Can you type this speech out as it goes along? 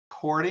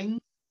recording.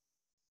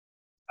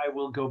 I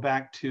will go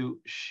back to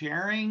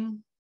sharing,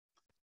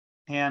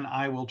 and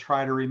I will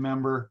try to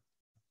remember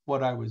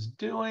what I was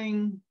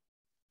doing.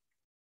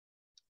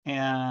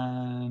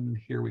 And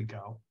here we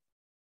go.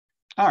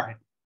 All right.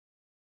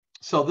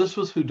 So this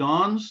was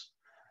Houdon's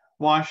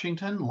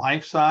Washington,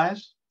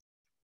 life-size,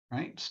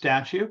 right,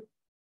 statue.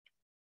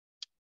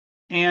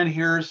 And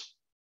here's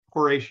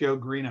Horatio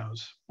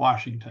Greenough's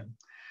Washington,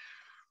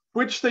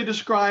 which they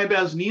describe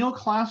as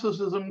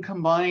neoclassicism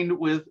combined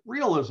with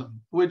realism,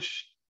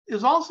 which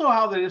is also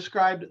how they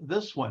described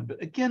this one.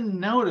 But again,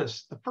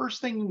 notice, the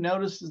first thing you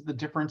notice is the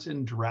difference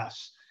in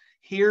dress.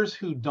 Here's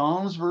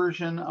Houdon's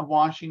version of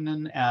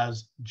Washington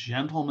as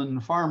gentleman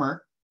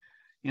farmer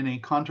in a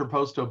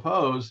contrapposto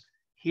pose.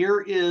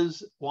 Here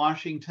is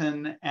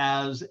Washington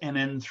as an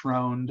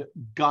enthroned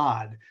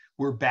god.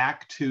 We're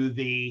back to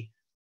the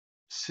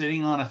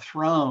sitting on a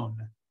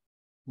throne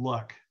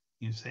look,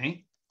 you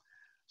see?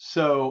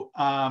 So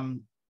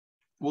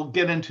we'll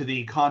get into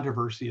the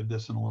controversy of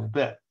this in a little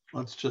bit.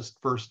 Let's just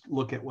first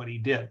look at what he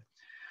did.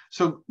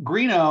 So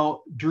Greenough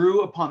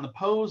drew upon the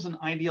pose and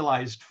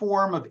idealized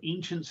form of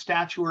ancient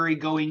statuary,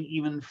 going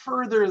even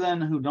further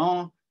than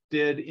Houdon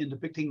did in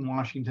depicting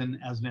Washington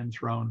as an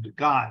enthroned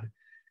god.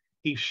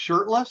 He's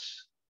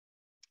shirtless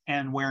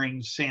and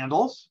wearing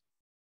sandals.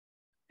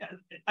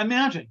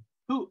 Imagine,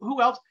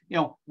 who else? You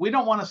know, we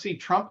don't want to see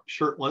Trump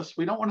shirtless.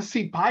 We don't want to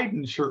see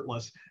Biden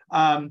shirtless.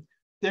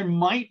 There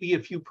might be a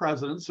few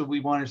presidents that we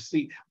want to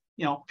see,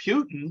 you know,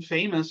 Putin,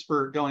 famous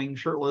for going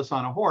shirtless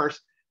on a horse.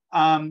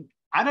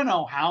 I don't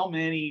know how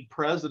many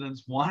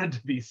presidents wanted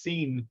to be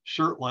seen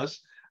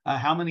shirtless.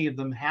 How many of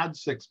them had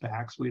six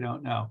packs? We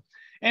don't know.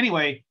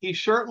 Anyway, he's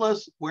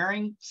shirtless,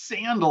 wearing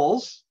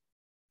sandals.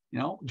 You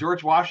know,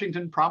 George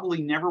Washington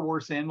probably never wore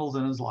sandals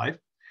in his life.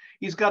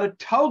 He's got a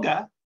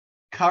toga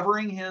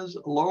covering his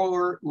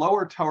lower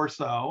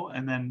torso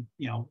and then,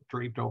 you know,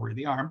 draped over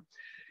the arm.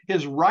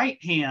 His right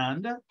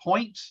hand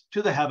points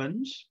to the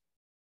heavens,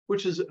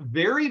 which is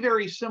very,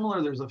 very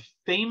similar. There's a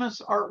famous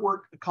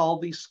artwork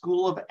called the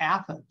School of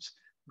Athens.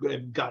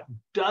 They've got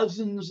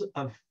dozens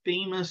of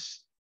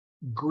famous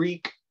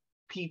Greek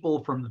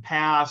people from the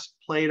past,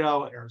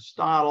 Plato,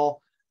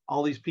 Aristotle,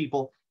 all these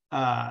people.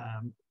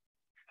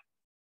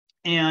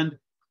 And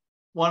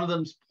one of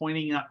them's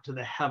pointing up to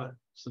the heavens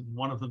and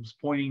one of them's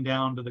pointing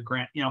down to the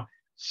ground, you know.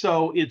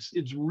 So it's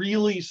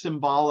really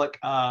symbolic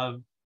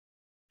of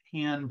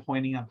hand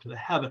pointing up to the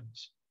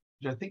heavens,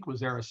 which I think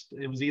was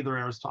it was either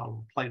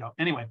Aristotle or Plato.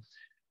 Anyway,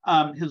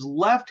 his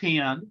left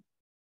hand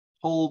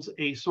holds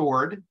a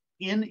sword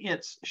in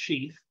its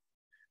sheath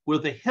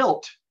with a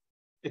hilt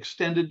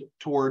extended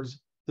towards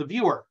the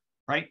viewer,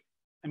 right?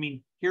 I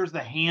mean, here's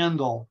the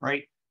handle,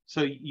 right?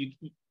 So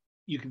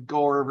you could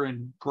go over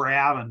and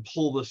grab and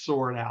pull the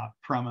sword out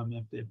from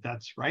him if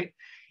that's right.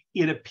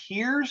 It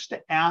appears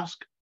to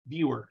ask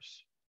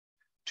viewers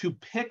to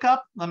pick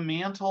up the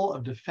mantle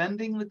of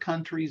defending the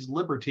country's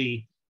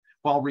liberty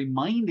while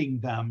reminding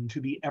them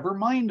to be ever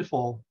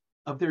mindful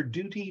of their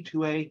duty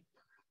to a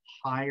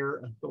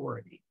higher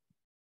authority.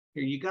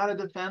 Here, you got to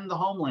defend the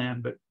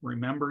homeland, but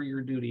remember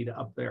your duty to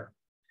up there.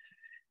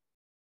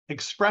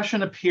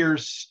 Expression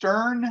appears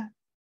stern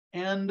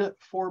and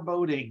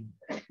foreboding.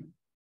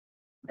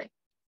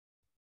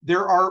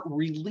 There are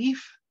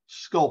relief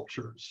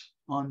sculptures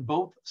on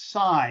both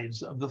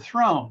sides of the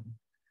throne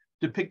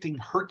depicting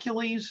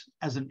Hercules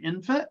as an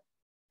infant.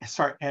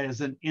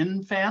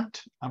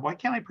 Why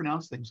can't I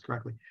pronounce things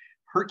correctly?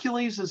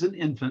 Hercules as an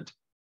infant,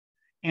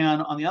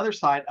 and on the other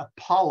side,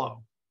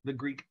 Apollo, the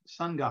Greek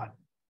sun god.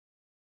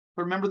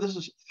 But remember, this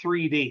is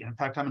 3D. In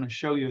fact, I'm going to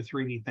show you a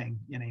 3D thing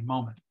in a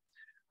moment.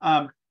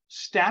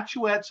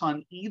 Statuettes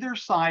on either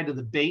side of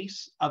the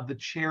base of the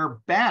chair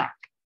back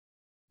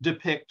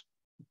depict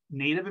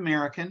Native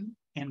American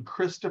and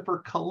Christopher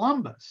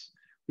Columbus,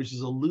 which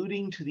is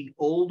alluding to the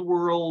Old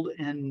World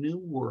and New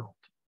World.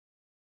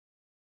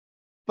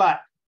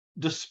 But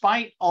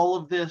despite all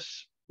of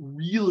this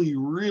really,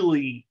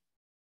 really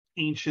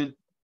ancient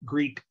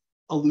Greek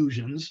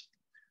allusions,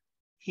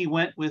 he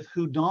went with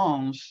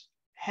Houdon's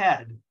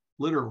head,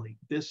 literally,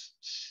 this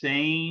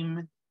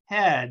same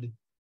head.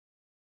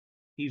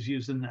 He's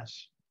using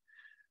this.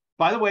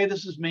 By the way,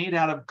 this is made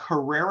out of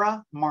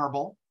Carrara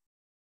marble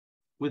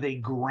with a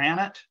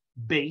granite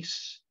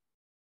base.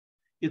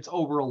 It's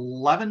over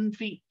 11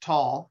 feet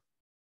tall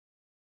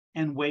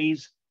and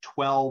weighs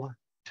 12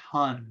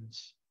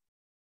 tons.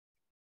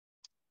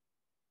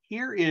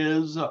 Here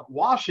is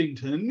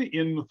Washington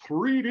in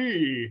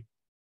 3D.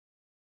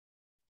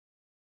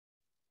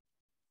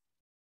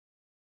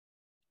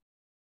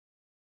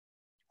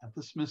 At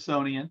the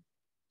Smithsonian.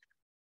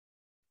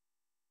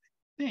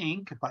 I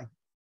think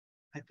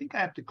I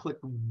have to click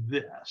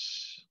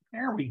this.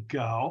 There we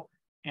go.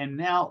 And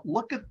now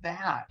look at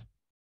that.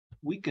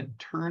 We can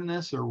turn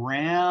this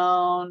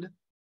around.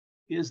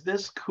 Is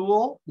this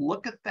cool?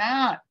 Look at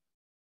that.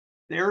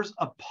 There's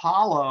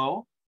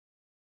Apollo,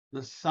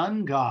 the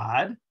sun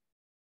god.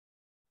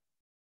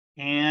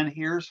 And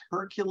here's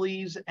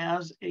Hercules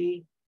as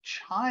a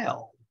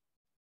child.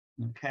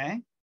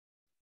 Okay.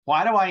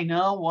 Why do I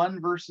know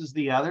one versus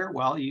the other?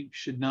 Well, you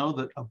should know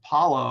that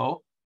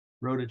Apollo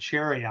rode a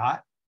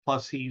chariot,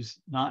 plus he's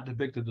not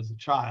depicted as a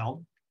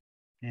child,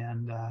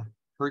 and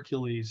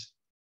Hercules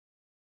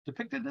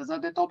depicted as a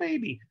little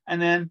baby.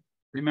 And then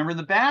remember in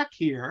the back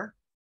here,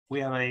 we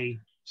have a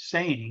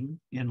saying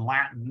in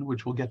Latin,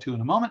 which we'll get to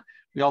in a moment.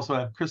 We also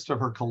have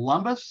Christopher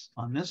Columbus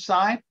on this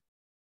side.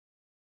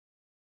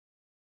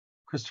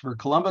 Christopher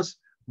Columbus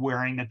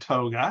wearing a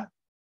toga,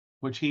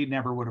 which he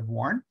never would have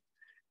worn.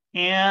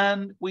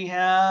 And we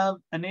have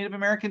a Native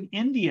American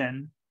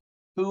Indian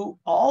who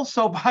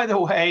also, by the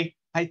way,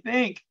 I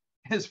think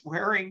is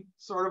wearing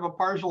sort of a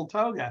partial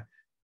toga.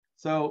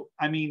 So,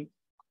 I mean,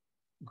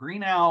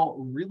 Greenough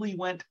really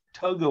went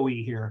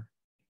toga-y here.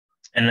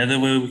 Another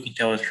way we can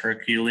tell it's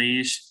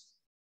Hercules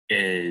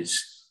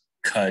is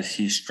because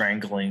he's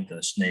strangling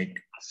the snake.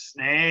 A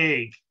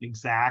snake,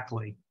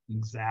 exactly.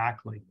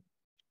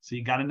 So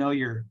you got to know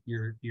your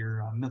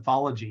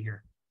mythology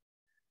here.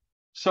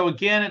 So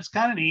again, it's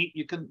kind of neat.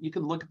 You can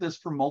look at this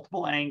from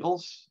multiple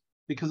angles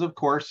because, of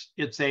course,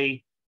 it's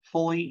a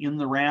fully in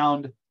the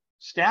round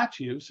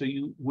statue, so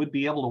you would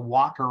be able to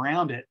walk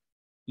around it.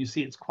 You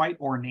see, it's quite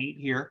ornate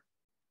here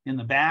in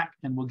the back,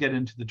 and we'll get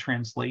into the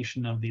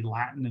translation of the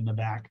Latin in the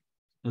back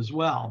as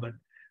well. But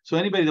so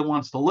anybody that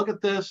wants to look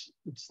at this,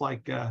 it's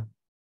like,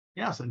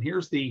 yes, and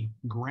here's the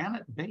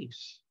granite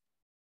base.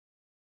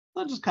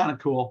 That's just kind of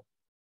cool.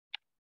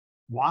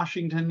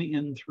 Washington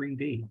in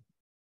 3D.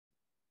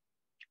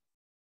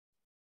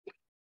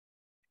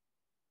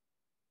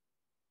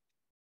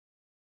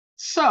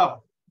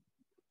 So,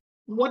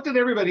 what did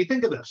everybody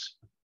think of this?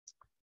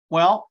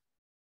 Well,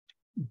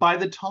 by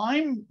the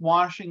time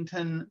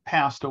Washington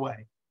passed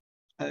away,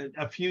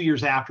 a few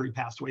years after he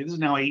passed away, this is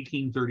now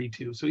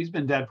 1832, so he's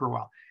been dead for a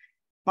while.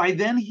 By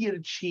then, he had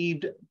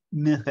achieved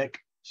mythic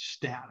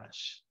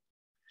status.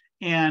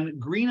 And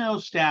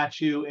Greenough's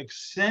statue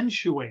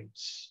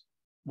accentuates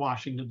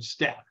Washington's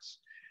status.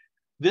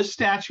 This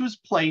statue was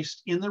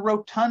placed in the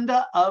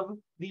rotunda of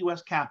the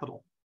US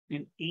Capitol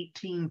in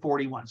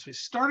 1841. So he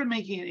started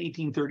making it in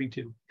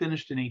 1832,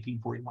 finished in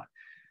 1841.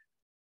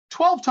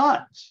 12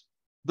 tons.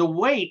 The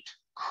weight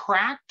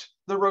cracked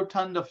the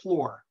rotunda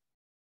floor.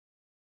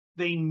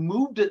 They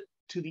moved it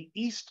to the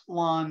east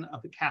lawn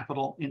of the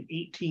Capitol in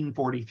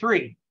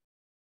 1843.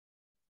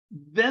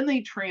 Then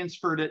they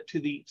transferred it to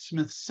the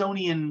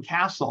Smithsonian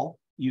Castle.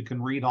 You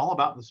can read all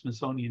about the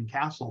Smithsonian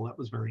Castle. That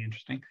was very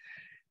interesting.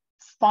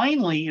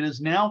 Finally, it is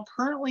now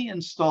currently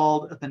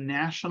installed at the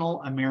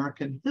National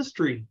American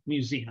History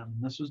Museum.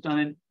 This was done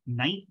in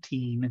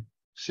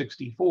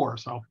 1964,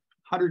 so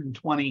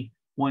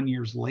 121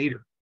 years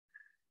later.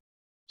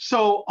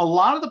 So a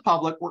lot of the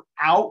public were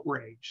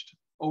outraged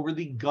over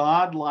the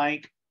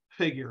godlike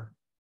figure,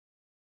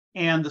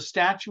 and the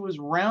statue was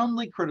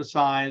roundly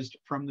criticized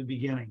from the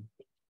beginning.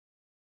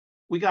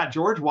 We got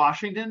George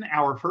Washington,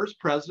 our first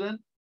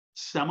president,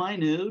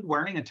 semi-nude,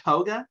 wearing a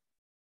toga,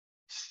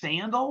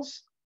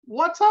 sandals.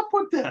 What's up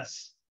with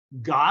this?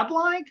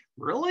 Godlike?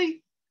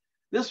 Really?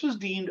 This was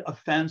deemed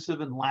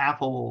offensive and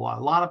laughable by a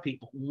lot of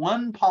people.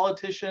 One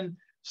politician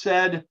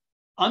said,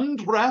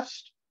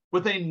 undressed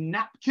with a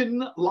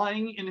napkin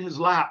lying in his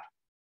lap.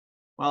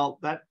 Well,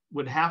 that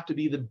would have to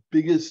be the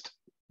biggest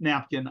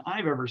napkin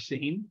I've ever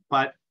seen,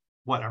 but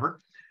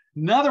whatever.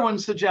 Another one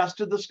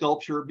suggested the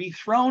sculpture be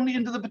thrown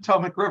into the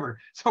Potomac River.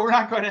 So we're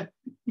not going to,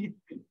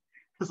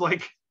 it's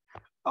like,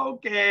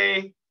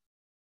 okay,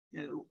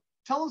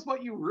 tell us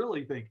what you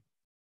really think.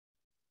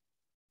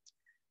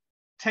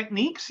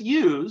 Techniques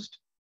used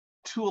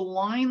to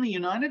align the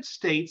United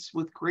States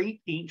with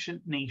great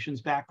ancient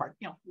nations backfired.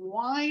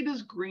 Why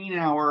does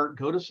Greenough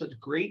go to such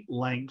great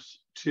lengths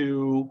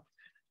to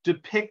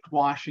depict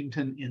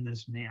Washington in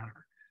this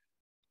manner?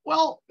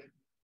 Well,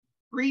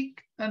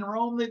 Greek and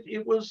Rome,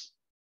 it was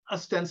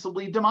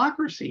ostensibly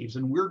democracies,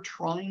 and we're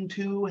trying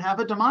to have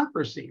a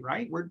democracy,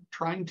 right? We're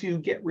trying to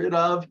get rid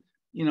of,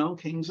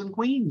 kings and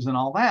queens and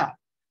all that.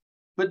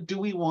 But do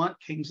we want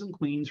kings and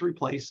queens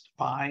replaced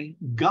by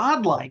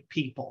godlike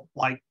people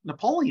like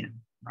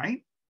Napoleon,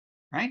 right?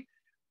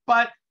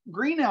 But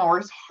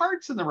Greenough's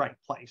heart's in the right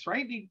place,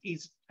 right?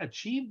 He's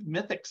achieved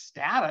mythic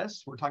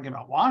status. We're talking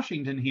about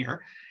Washington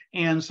here.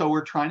 And so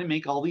we're trying to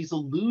make all these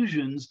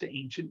allusions to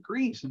ancient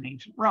Greece and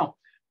ancient Rome.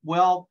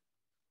 Well,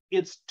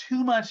 it's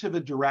too much of a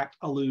direct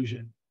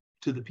allusion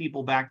to the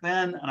people back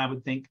then, and I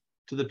would think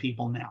to the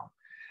people now.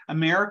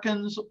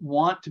 Americans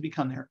want to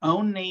become their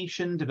own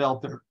nation,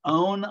 develop their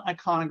own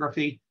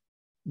iconography,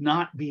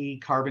 not be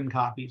carbon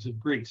copies of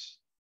Greece.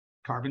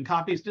 Carbon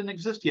copies didn't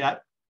exist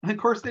yet. And of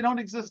course, they don't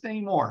exist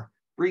anymore.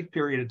 Brief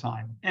period of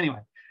time. Anyway,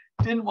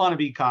 didn't want to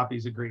be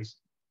copies of Greece.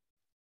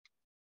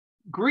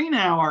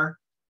 Greenough,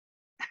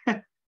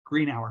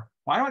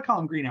 why do I call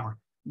him Greenough?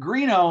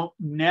 Greenough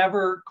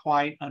never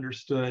quite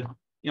understood.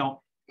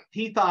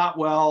 He thought,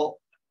 well,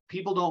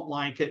 people don't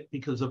like it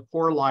because of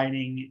poor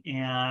lighting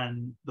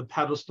and the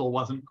pedestal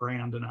wasn't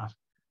grand enough.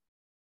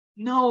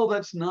 No,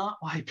 that's not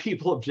why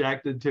people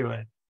objected to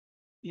it.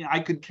 I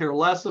could care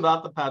less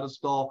about the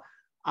pedestal,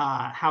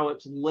 how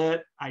it's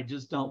lit. I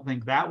just don't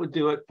think that would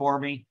do it for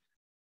me.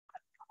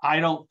 I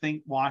don't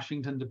think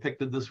Washington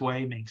depicted this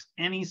way makes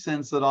any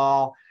sense at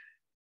all.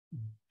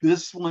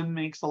 This one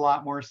makes a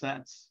lot more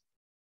sense.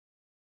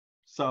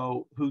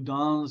 So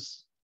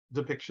Houdin's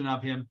depiction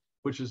of him,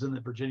 which is in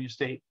the Virginia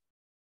State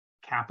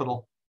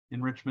Capitol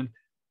in Richmond,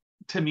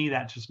 to me,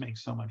 that just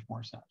makes so much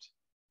more sense.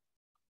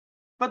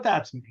 But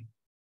that's me.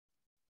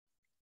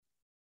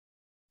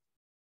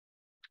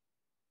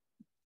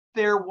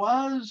 There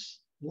was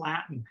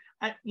Latin.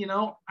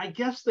 I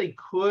guess they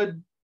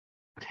could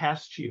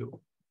test you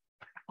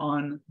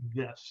on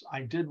this.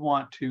 I did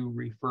want to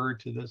refer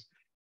to this.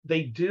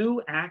 They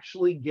do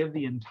actually give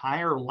the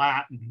entire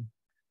Latin,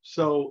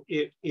 so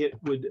it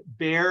would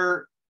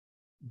bear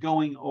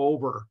going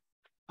over.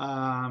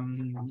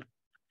 I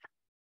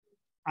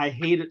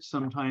hate it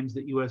sometimes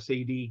that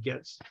USAD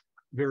gets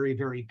very,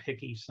 very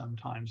picky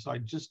sometimes. So I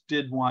just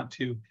did want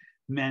to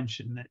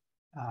mention that.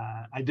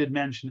 I did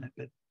mention it,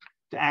 but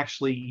to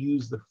actually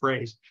use the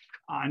phrase,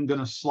 I'm going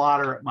to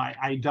slaughter at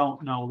I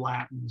don't know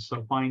Latin,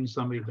 so find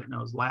somebody that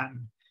knows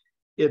Latin.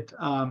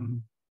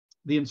 The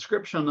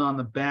inscription on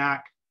the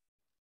back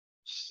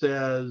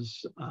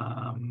says,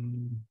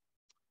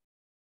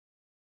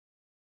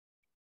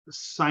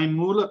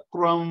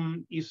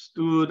 simulacrum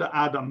istud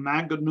ad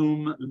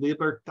magnum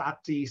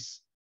libertatis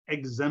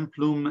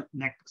exemplum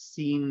nec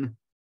sine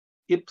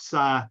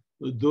ipsa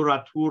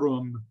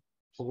duraturum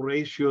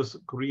Horatius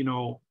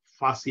Greenough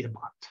faciebat,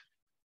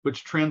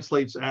 which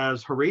translates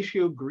as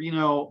Horatio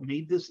Greenough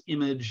made this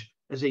image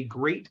as a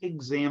great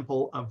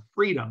example of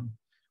freedom,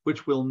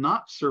 which will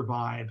not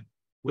survive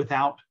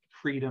without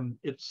freedom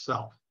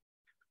itself.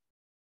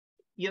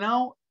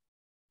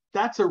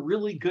 That's a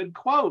really good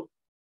quote.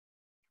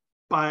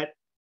 But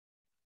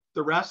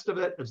the rest of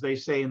it, as they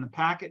say in the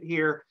packet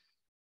here,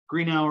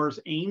 Greenough's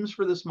aims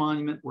for this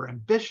monument were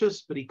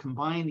ambitious, but he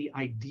combined the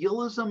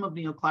idealism of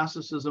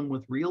neoclassicism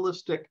with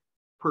realistic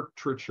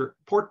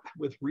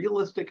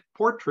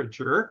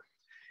portraiture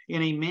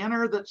in a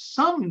manner that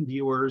some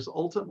viewers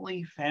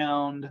ultimately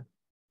found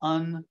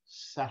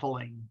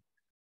unsettling.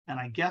 And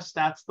I guess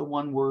that's the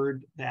one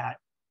word that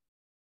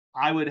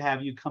I would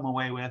have you come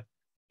away with.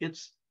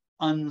 It's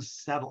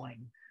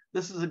unsettling.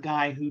 This is a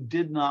guy who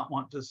did not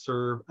want to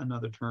serve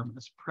another term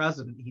as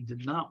president. He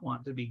did not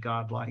want to be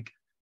godlike.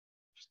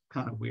 Just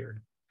kind of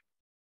weird.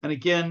 And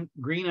again,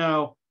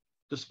 Greenough,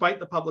 despite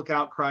the public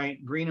outcry,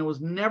 Greenough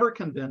was never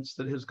convinced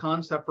that his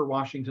concept for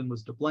Washington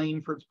was to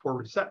blame for its poor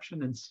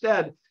reception.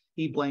 Instead,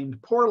 he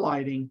blamed poor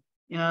lighting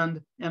and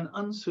an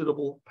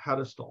unsuitable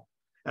pedestal.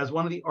 As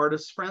one of the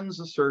artist's friends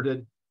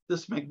asserted,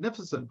 this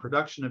magnificent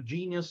production of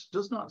genius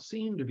does not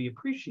seem to be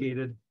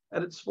appreciated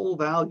at its full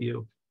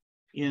value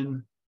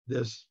in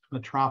this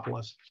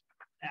metropolis.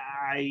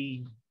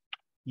 I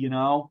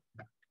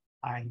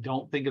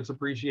don't think it's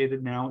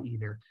appreciated now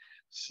either.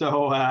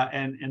 So,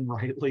 and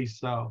rightly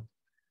so.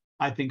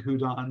 I think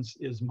Houdin's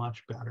is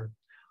much better.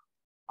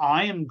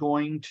 I am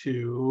going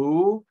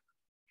to